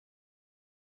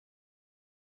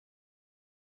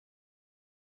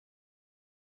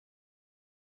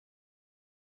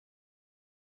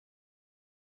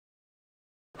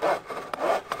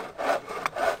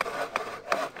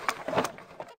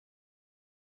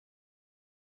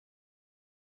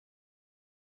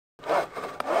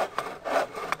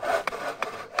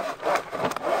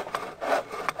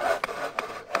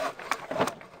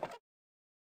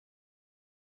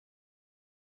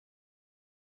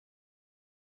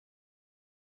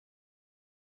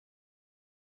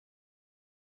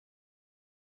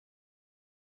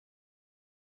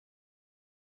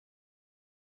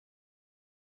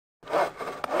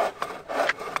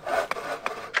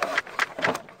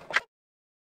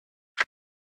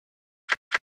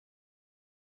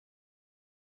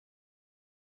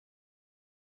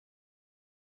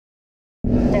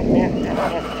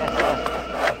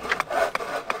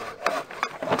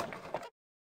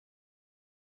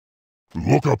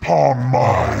Look upon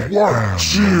my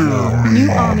works.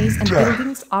 New armies and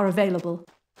buildings are available.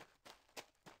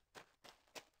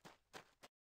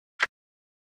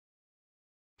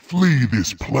 Flee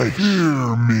this place.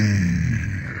 Fear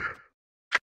me.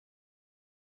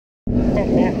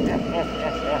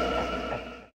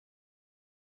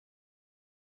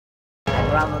 I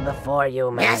grovel before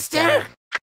you, Master.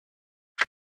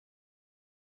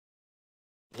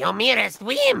 Your merest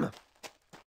whim.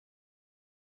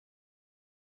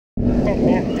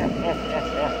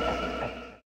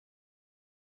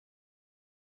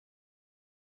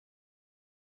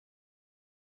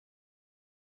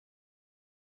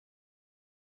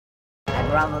 I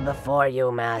grovel before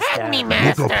you, Master. Help me,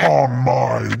 Master. Look upon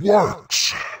my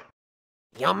works.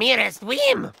 Your merest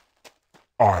whim.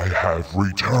 I have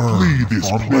returned. Flee this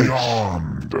place.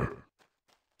 Beyond.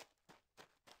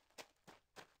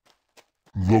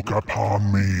 Look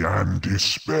upon me and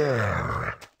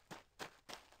despair.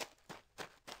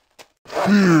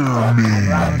 Fear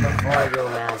me. I grovel before you,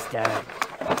 Master.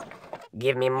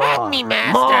 Give me more. Help me,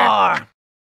 Master. More!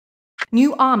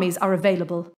 New armies are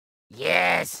available.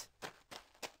 Yes.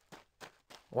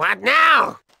 What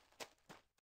now?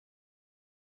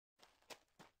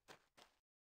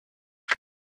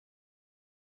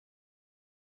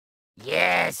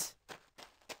 Yes.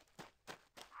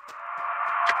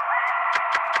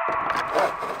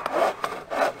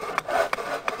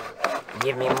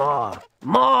 Give me more.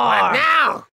 More. What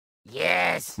now?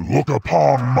 Yes. Look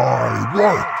upon my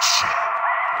works.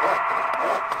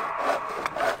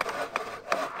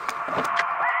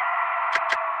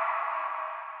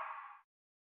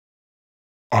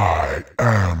 I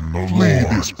am the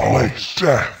Lord this place.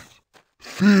 Death.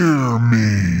 Fear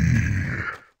me.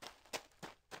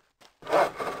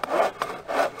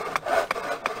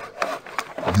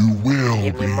 You will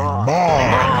Give me be more.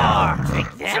 mine.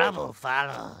 Trick them. Trouble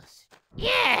follows.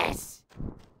 Yes.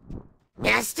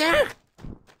 Master?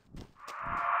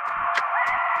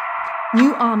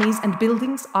 New armies and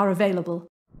buildings are available.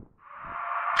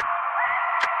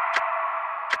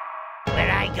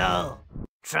 Where I go,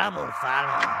 trouble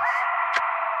follows.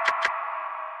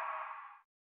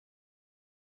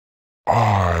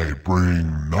 I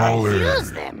bring knowledge.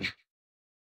 Confuse them. I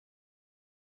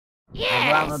Yes.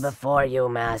 grovel before you,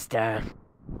 Master.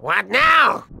 What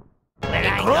now? Where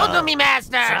I cruel go, to me,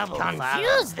 Master. trouble Confuse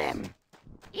follows. them.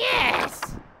 Yes.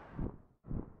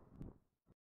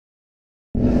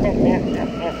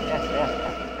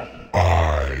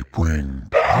 I bring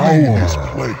power. Flee this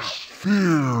place.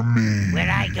 Fear me. Where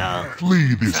I go,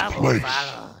 Flee this trouble place.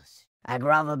 follows. I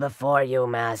grovel before you,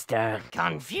 Master.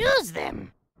 Confuse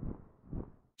them.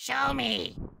 Show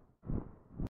me.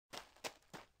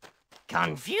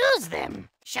 Confuse them.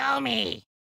 Show me.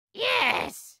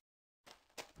 Yes.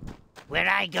 Where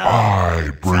I go, I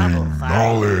bring trouble follows.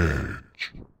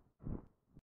 knowledge.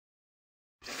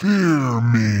 Fear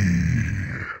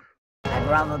me. I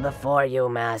grovel before you,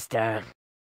 Master.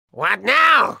 What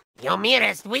now? Your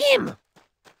merest whim.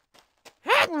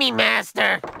 Hurt me,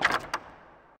 Master.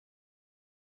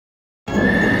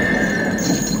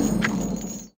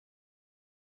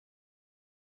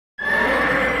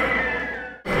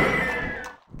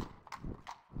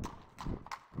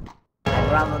 I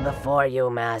grovel before you,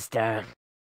 Master.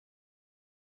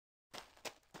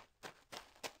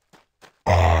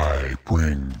 I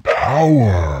bring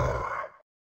power.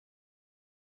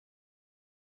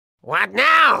 What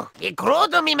now? Be cruel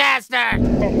to me, Master.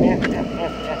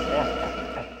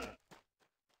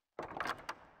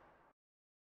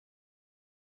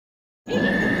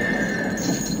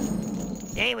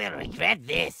 They will regret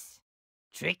this.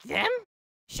 Trick them?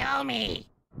 Show me.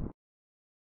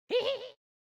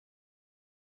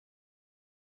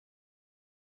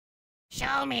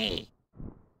 Show me.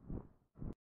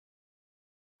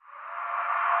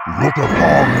 Look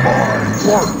upon my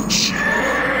works.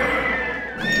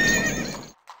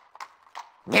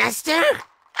 Master?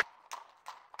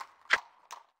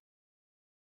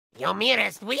 your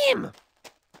merest whim.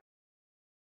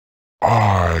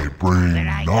 I bring Where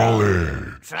I go,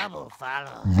 knowledge. trouble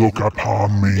follows. Look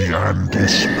upon me and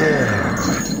despair.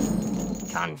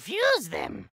 Confuse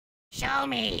them. Show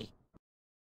me.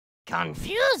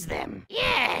 Confuse them.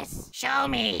 Yes. Show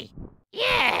me.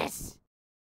 Yes.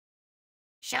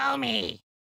 Show me.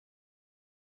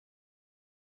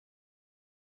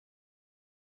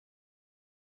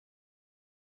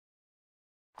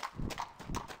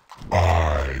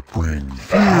 I bring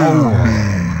power.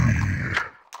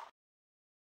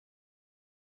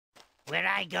 Where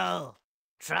I go,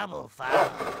 trouble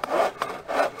follows.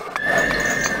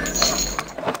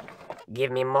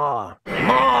 Give me more.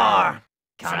 More.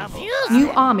 Confuse New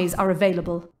them. armies are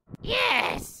available.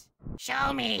 Yes.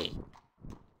 Show me.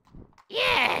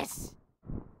 Yes.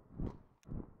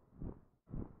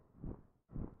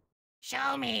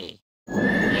 Show me.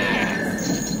 Yes.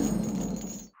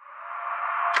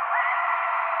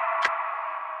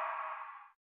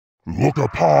 Look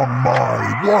upon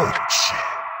my works.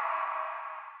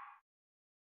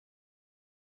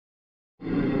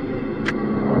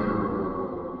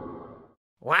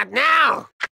 What now?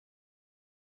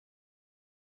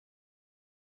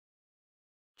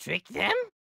 Trick them?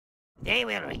 They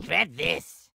will regret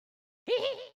this.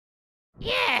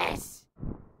 Yes.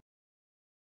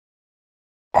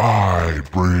 I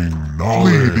bring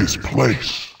knowledge. Flee this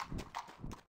place.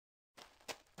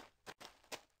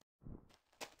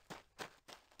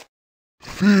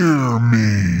 Fear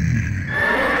me.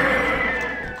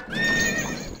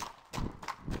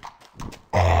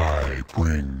 I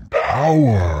bring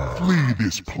power. Flee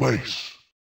this place.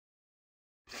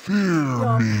 Fear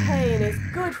Your me. pain is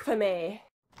good for me.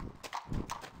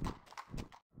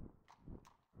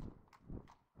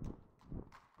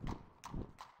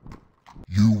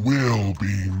 You will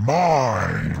be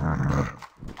mine.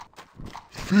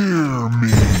 Fear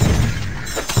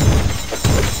me.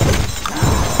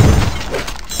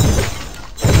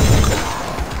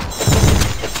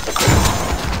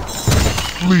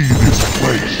 Flee this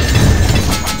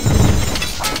place.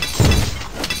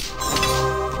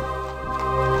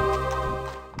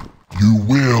 You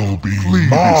will be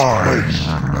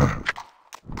mine.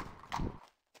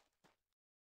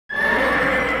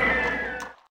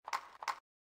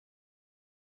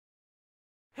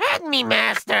 Head me,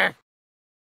 master.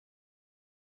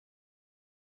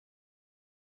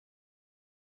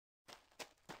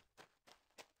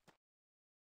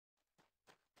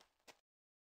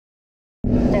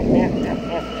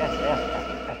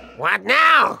 What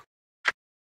now?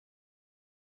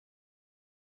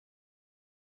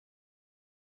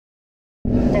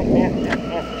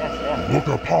 Look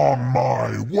upon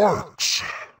my works.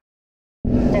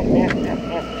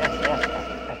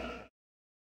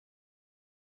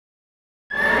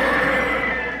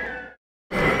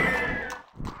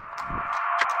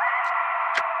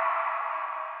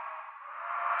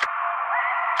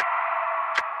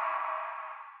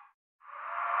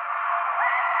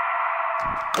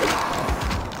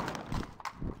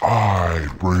 I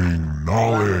bring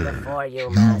knowledge. Before you, You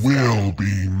master. will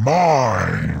be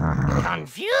mine.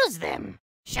 Confuse them.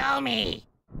 Show me.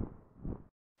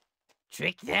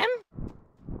 Trick them?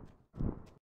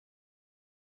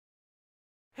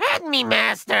 Head me,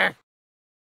 master.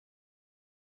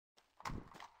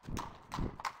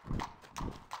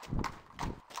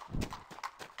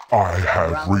 I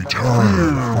have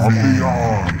returned from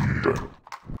beyond.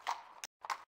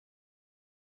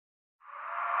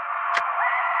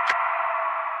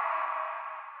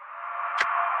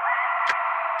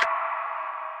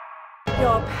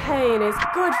 Your pain is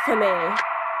good for me.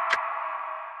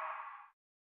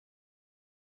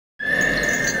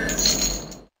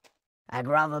 I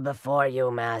grovel before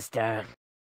you, master.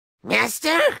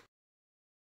 Master?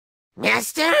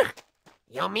 Master?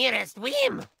 Your merest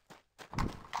whim.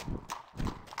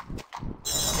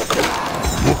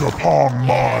 Look upon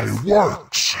my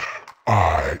works.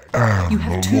 I am You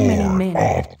have the too many Lord men.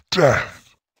 of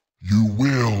Death. You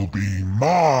will be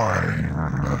mine.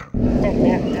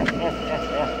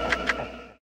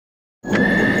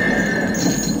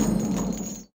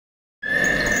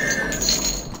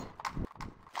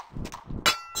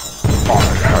 I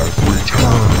have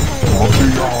returned from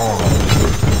beyond.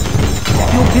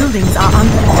 Your buildings are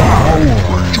under attack.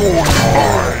 Power, join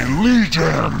my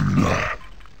legion.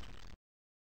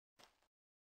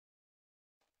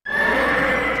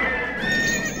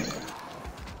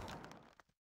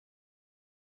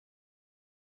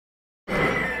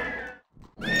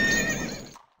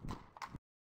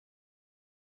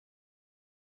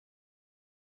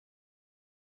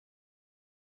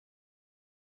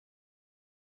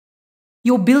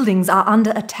 Your buildings are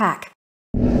under attack.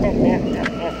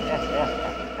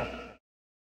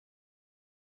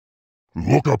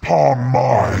 Look upon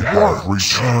my have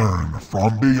returned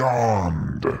from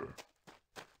beyond.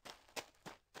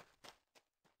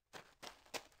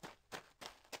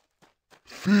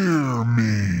 Fear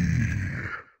me.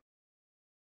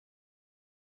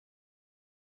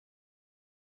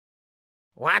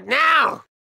 What now?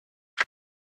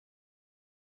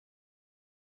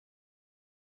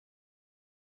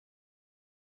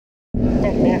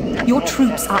 Your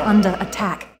troops are under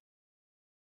attack.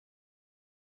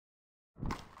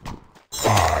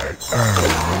 I am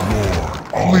the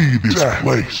Lord. Flee this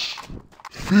place.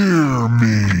 Fear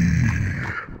me.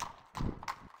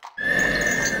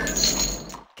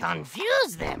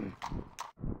 Confuse them.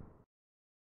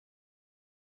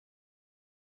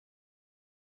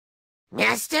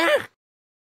 Master?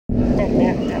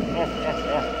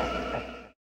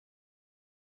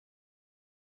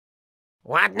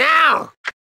 What now?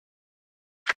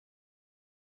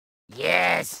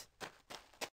 Yes.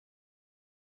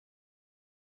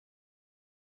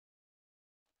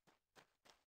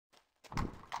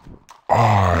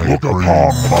 I look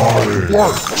upon my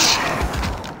works.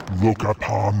 Look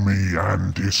upon me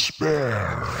and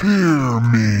despair. Fear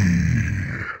me.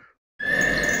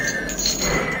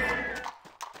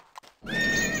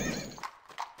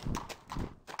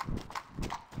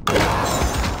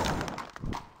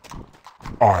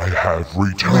 I have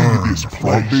returned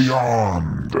from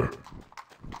beyond.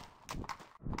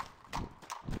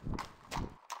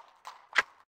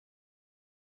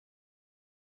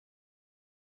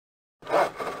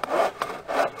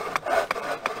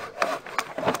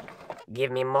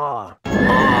 Give me more.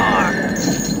 More!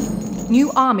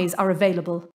 New armies are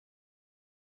available.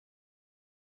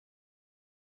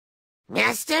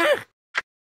 Master?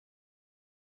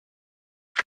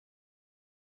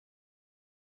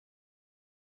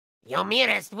 Your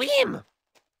merest whim.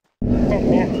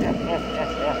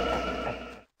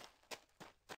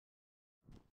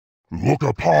 Look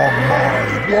upon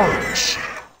my works.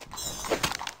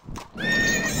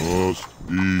 Must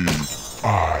eat.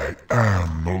 I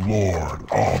am the Lord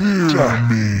of Fear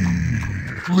me.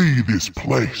 Flee this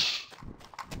place.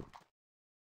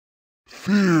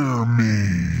 Fear me.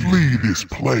 Flee this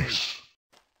place.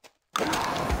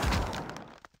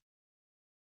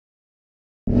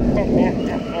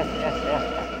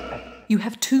 You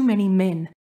have too many men.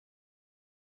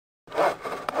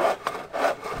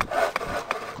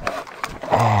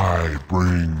 I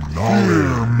bring knowledge.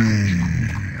 Fear me.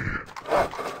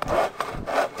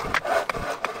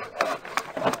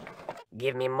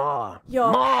 Give me more.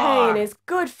 Your More. pain is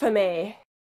good for me.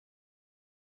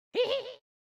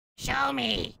 Show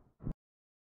me.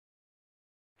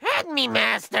 Head me,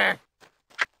 master.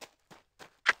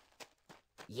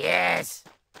 Yes.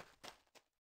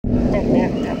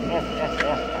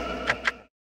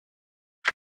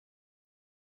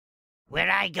 Where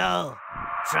I go,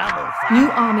 trouble finds. New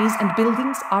armies and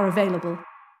buildings are available.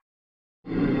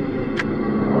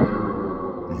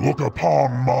 Look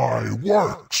upon my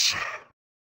works.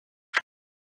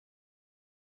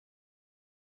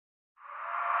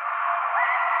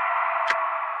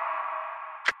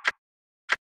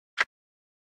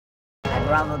 I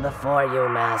grovel before you,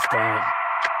 master.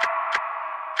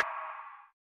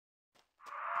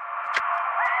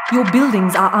 Your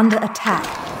buildings are under attack.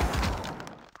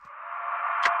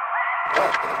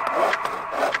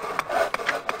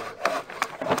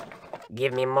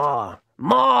 Give me more.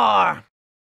 More!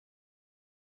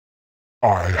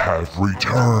 I have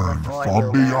returned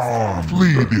from beyond.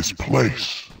 Flee this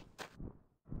place.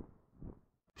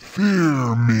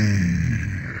 Fear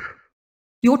me.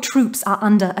 Your troops are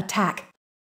under attack.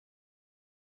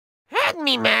 Head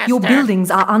me, master. Your buildings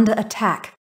are under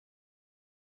attack.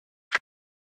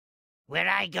 Where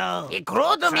I go,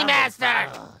 Ikrudo me, master.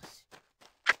 Follows.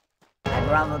 I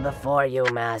grovel before you,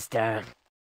 master.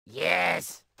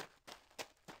 Yes.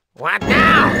 What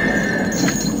now?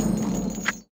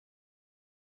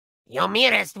 Your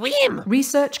merest whim.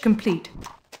 Research complete.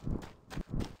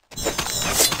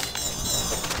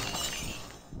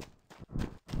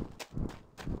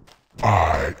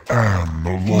 I am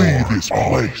the Lord. Flee this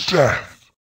place.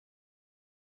 Death.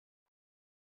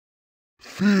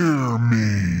 Fear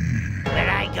me. Where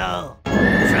I go,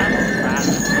 trouble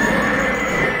follows.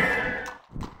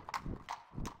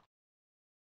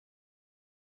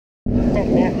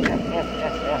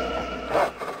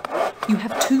 You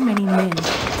have too many men. Give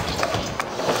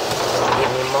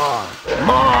me more.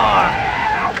 More!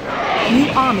 New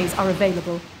armies are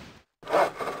available.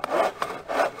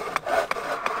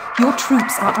 Your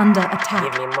troops are under Give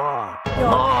attack. me more.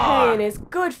 Your More. pain is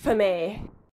good for me.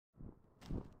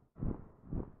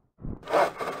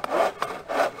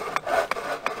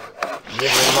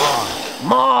 Give me more.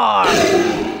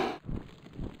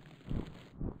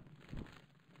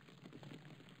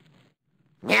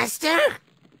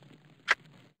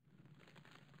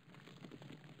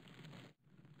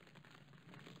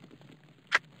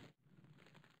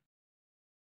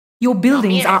 Your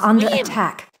buildings are under swim.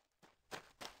 attack.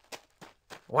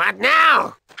 What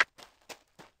now?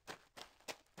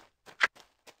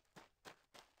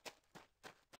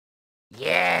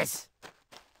 Yes.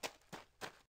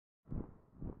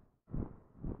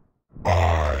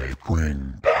 I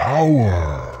bring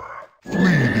power.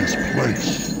 Flee this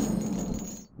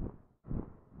place.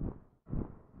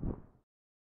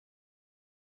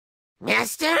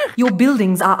 Master? Your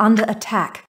buildings are under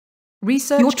attack.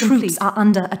 Research Your troops are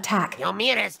under attack. Your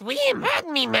merest whim. Had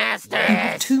me, master. You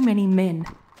have too many men.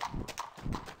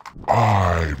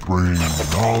 I bring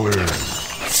knowledge.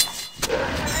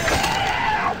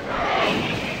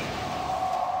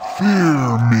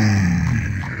 Fear me.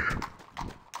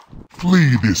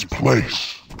 Flee this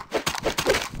place.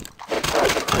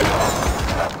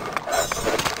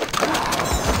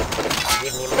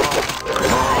 Give me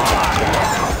more.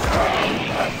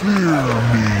 Fear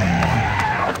me.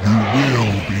 You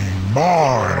will be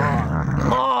mine.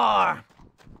 More.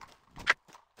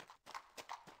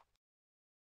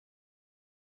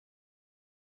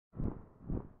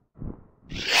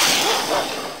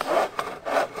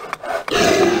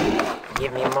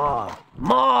 Give me more.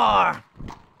 More.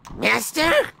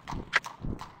 Master?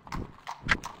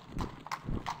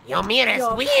 Your merest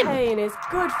Your whim. pain is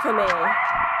good for me.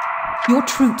 Your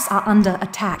troops are under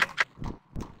attack.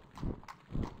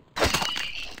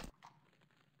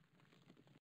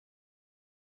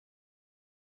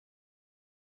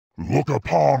 Look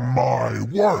upon my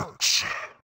works.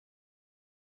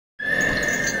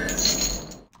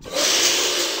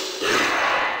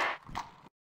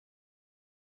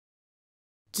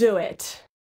 Do it.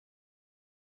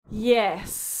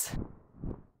 Yes.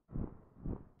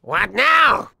 What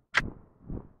now?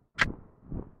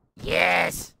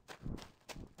 Yes.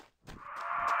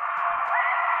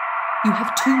 You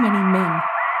have too many men.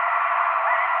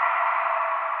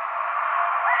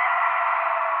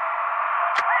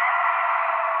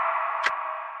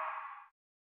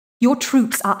 Your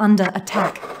troops are under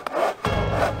attack.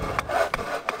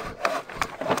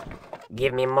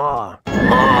 Give me more.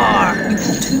 More! You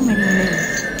have too many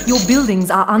men. Your buildings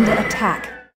are under attack.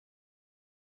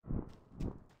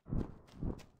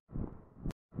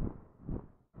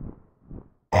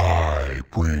 I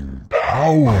bring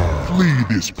power. Flee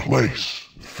this place.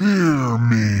 Fear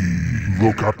me.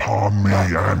 Look upon me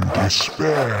and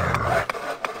despair.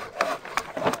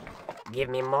 Give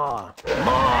me more.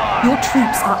 More! Your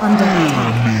troops are under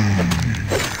attack. Me.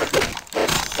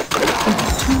 You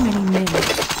have too many men.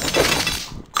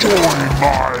 Join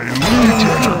my Your hero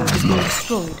legion. has been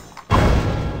destroyed.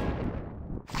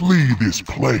 Flee this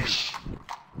place.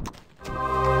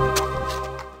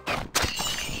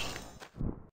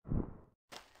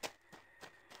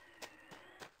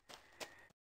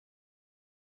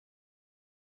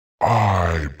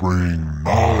 I bring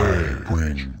knowledge.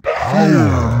 Bring power.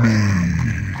 Fear me.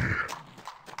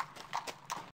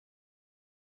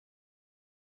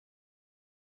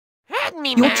 Had me,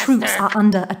 Your master. troops are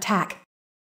under attack.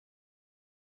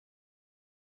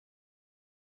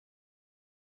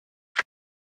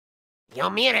 Your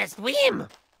merest whim.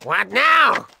 What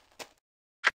now?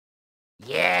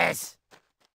 Yes.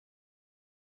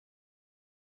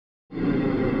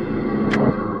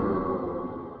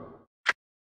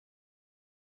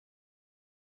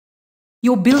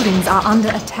 Your buildings are under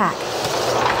attack.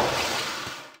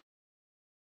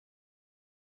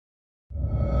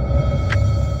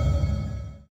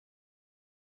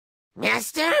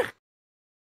 Master?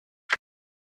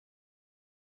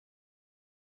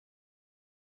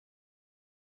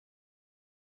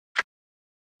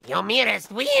 Your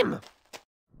merest whim.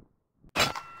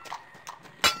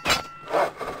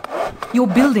 Your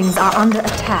buildings are under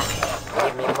attack.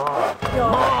 Give me more.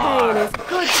 Your pain is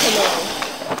good to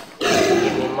me.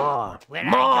 Give me more. Where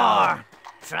more! I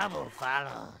go, trouble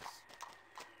follows.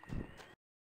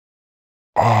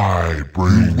 I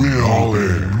bring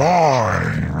knowledge.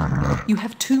 Mine. You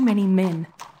have too many men.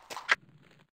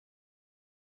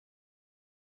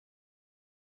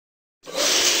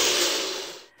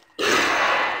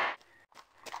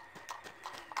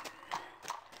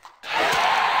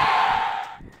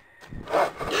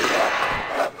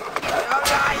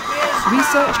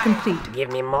 Research complete.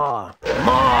 Give me more.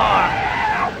 More!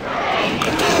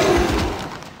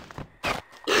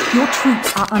 Your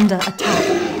troops are under attack.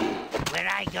 Where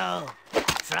I go,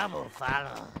 trouble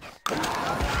follows.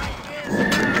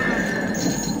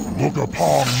 Look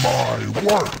upon my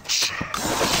works.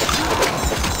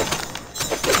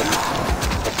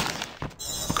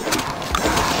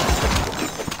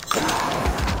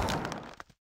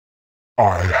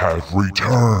 I have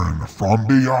returned from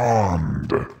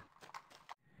beyond.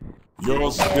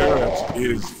 Your spirit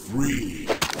is free.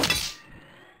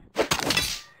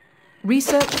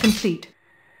 Research complete.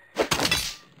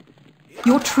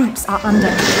 Your troops are under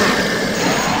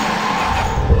attack.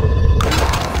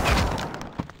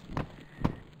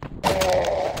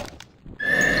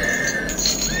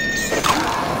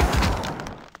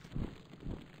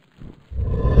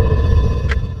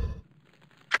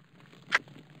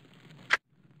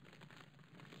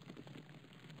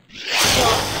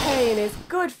 Your pain is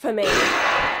good for me.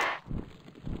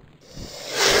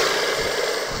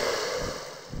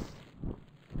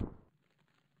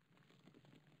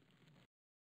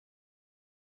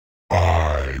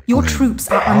 Your troops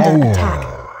are under attack.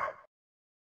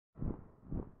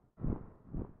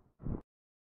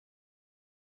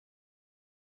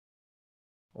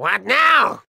 What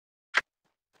now?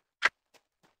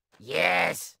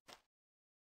 Yes.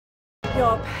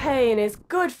 Your pain is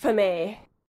good for me.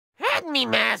 Hit me,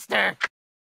 master.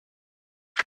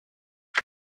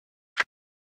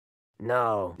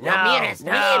 No.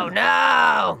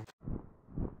 No.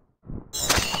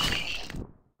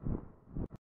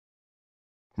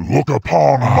 Look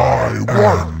upon my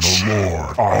works. The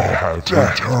Lord, I have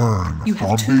returned You have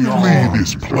from too many. beyond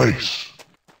this place.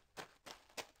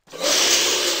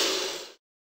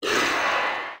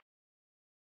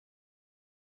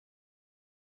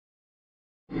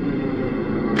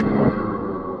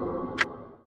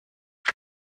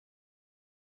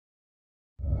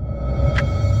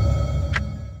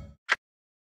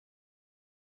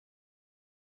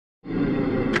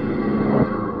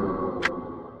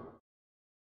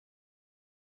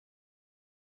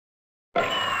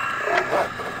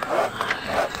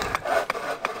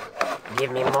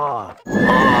 Give me more.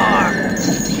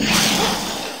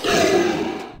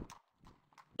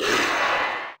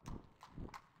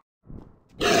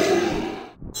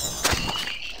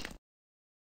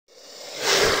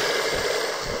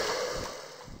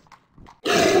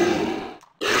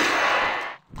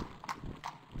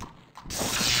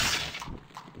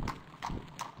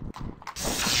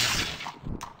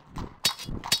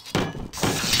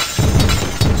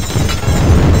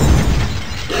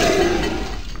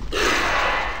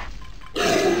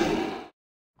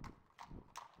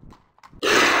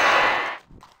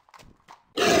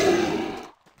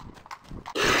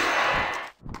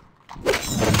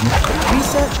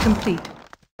 Research complete.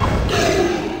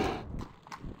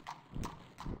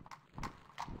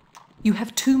 You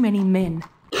have too many men.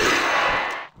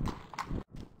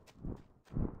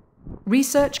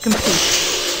 Research complete.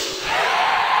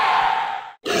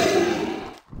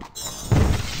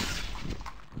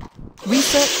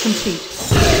 Research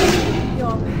complete.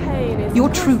 Your pain is Your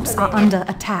good troops for are me. under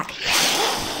attack.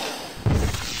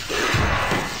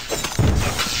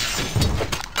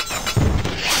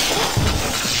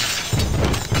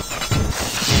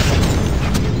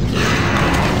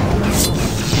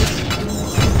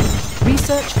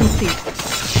 Research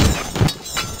complete.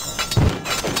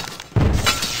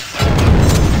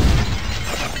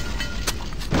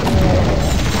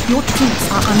 Your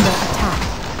troops are under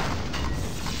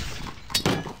attack.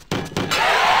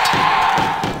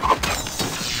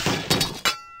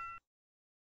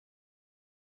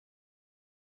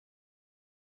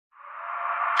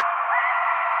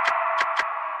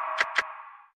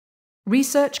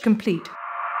 Research complete.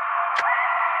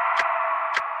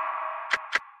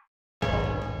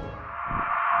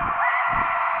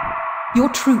 Your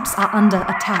troops are under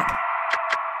attack.